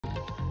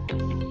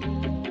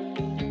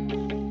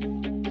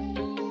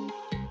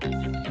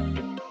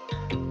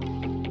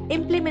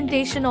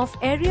Implementation of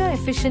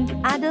area-efficient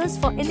adders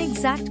for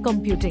inexact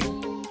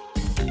computing.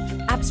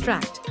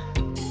 Abstract.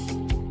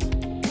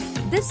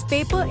 This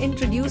paper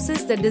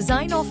introduces the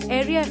design of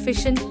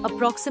area-efficient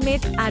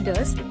approximate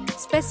adders,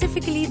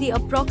 specifically the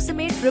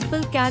approximate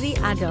ripple carry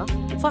adder,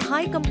 for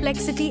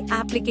high-complexity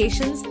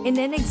applications in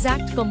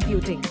inexact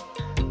computing.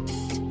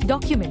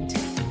 Document.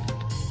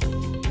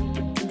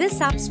 This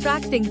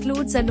abstract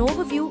includes an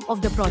overview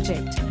of the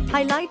project,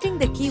 highlighting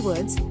the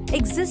keywords,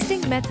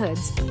 existing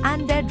methods,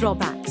 and their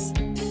drawbacks.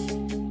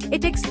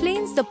 It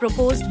explains the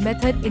proposed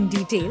method in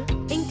detail,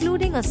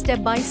 including a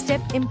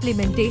step-by-step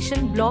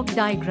implementation block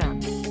diagram.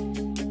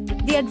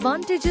 The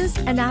advantages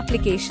and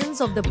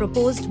applications of the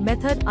proposed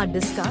method are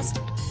discussed,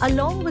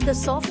 along with the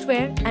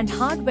software and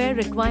hardware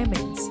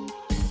requirements.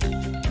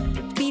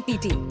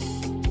 PPT.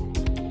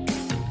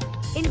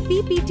 In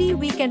PPT,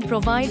 we can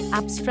provide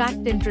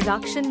abstract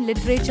introduction,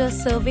 literature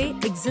survey,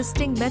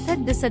 existing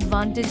method,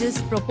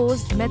 disadvantages,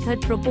 proposed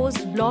method,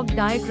 proposed block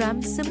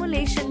diagram,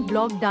 simulation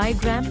block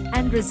diagram,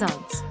 and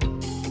results.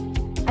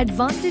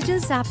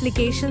 Advantages,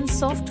 applications,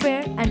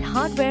 software and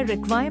hardware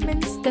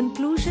requirements,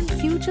 conclusion,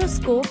 future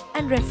scope,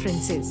 and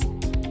references.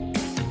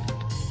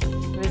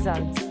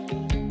 Results.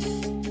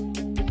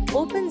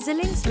 Open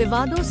Xilinx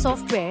Vivado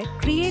software.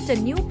 Create a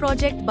new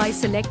project by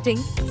selecting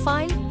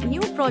File,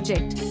 New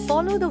Project.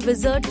 Follow the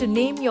wizard to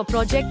name your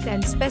project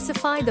and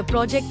specify the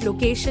project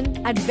location.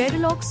 Add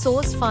Verilog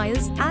source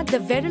files. Add the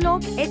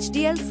Verilog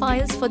HDL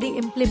files for the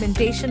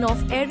implementation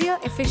of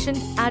area-efficient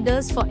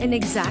adders for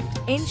inexact.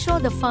 Ensure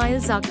the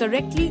files are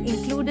correctly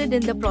included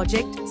in the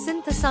project.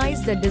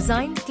 Synthesize the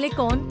design. Click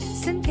on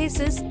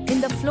Synthesis in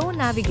the Flow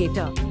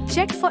Navigator.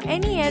 Check for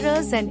any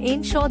errors and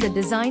ensure the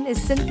design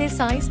is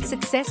synthesized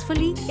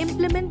successfully.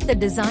 Implement the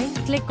design.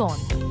 Click on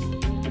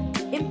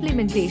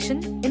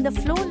Implementation in the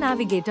Flow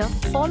Navigator.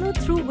 Follow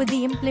through with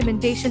the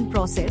implementation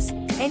process,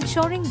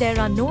 ensuring there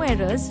are no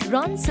errors.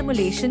 Run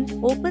simulation.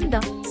 Open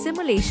the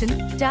Simulation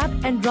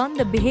tab and run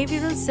the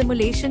behavioral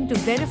simulation to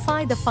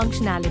verify the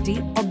functionality.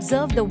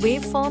 Observe the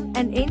waveform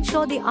and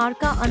ensure the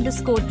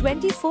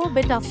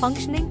ARCA_24-bit are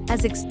functioning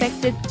as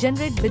expected.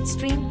 Generate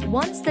bitstream.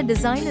 Once the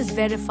design is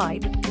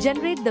verified,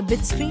 generate the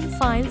bitstream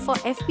file for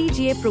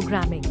FPGA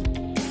programming.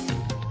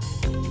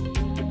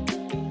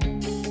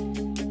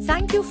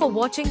 Thank you for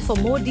watching. For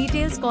more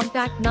details,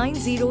 contact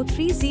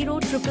 9030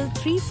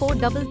 333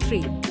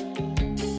 433.